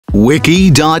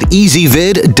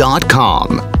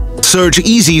wiki.ezvid.com. Search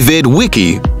Ezvid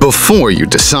Wiki before you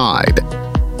decide.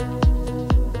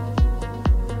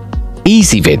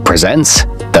 Ezvid presents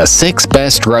the 6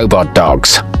 best robot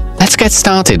dogs. Let's get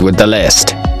started with the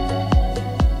list.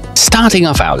 Starting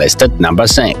off our list at number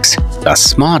 6, the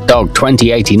Smart Dog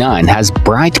 2089 has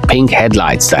bright pink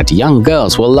headlights that young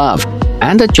girls will love,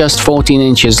 and at just 14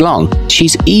 inches long,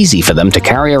 she's easy for them to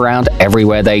carry around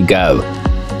everywhere they go.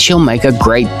 She'll make a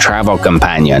great travel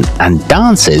companion and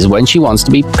dances when she wants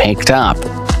to be picked up.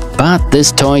 But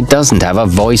this toy doesn't have a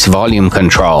voice volume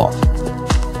control.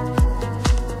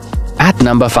 At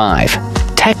number 5,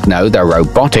 Techno the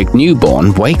robotic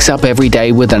newborn wakes up every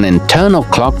day with an internal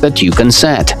clock that you can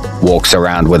set, walks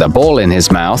around with a ball in his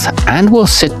mouth, and will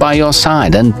sit by your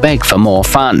side and beg for more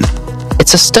fun.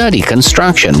 It's a sturdy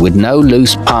construction with no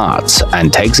loose parts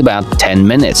and takes about 10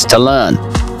 minutes to learn,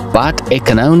 but it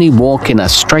can only walk in a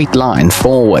straight line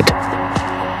forward.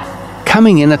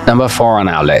 Coming in at number 4 on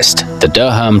our list, the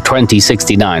Durham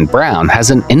 2069 Brown has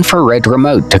an infrared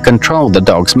remote to control the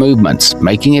dog's movements,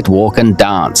 making it walk and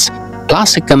dance.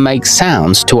 Plus, it can make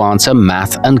sounds to answer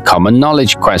math and common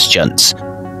knowledge questions.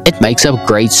 It makes a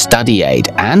great study aid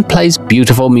and plays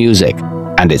beautiful music,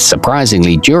 and it's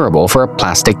surprisingly durable for a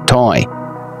plastic toy.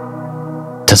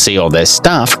 To see all this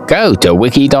stuff, go to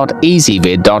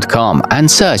wiki.ezvid.com and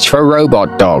search for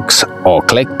robot dogs, or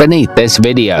click beneath this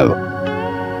video.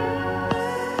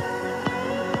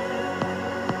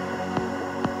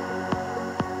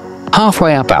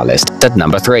 Halfway up our list at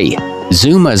number 3,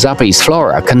 Zuma Zuppy's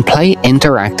Flora can play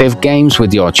interactive games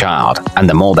with your child, and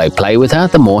the more they play with her,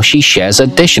 the more she shares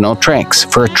additional tricks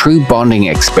for a true bonding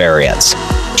experience.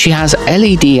 She has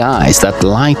LED eyes that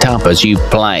light up as you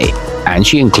play, and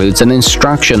she includes an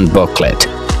instruction booklet.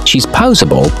 She's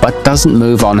poseable but doesn't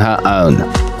move on her own.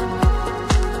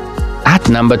 At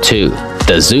number 2,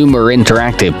 the Zuma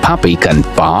Interactive Puppy can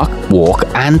bark, walk,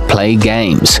 and play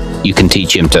games. You can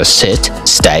teach him to sit,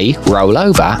 stay, roll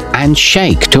over, and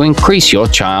shake to increase your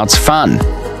child's fun.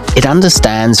 It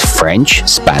understands French,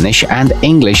 Spanish, and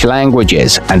English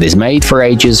languages and is made for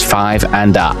ages 5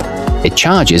 and up. It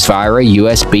charges via a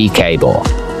USB cable.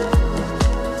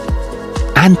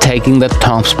 And taking the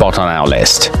top spot on our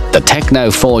list, the Techno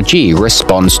 4G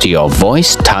responds to your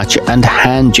voice, touch, and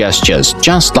hand gestures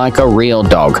just like a real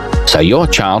dog, so your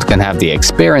child can have the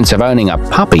experience of owning a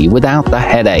puppy without the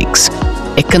headaches.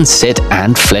 It can sit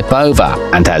and flip over,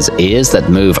 and has ears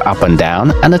that move up and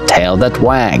down and a tail that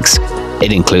wags.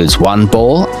 It includes 1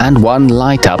 ball and 1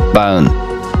 light-up bone.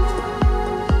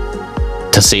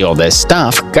 To see all this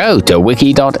stuff, go to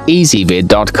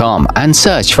wiki.ezvid.com and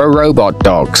search for robot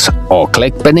dogs, or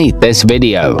click beneath this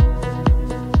video.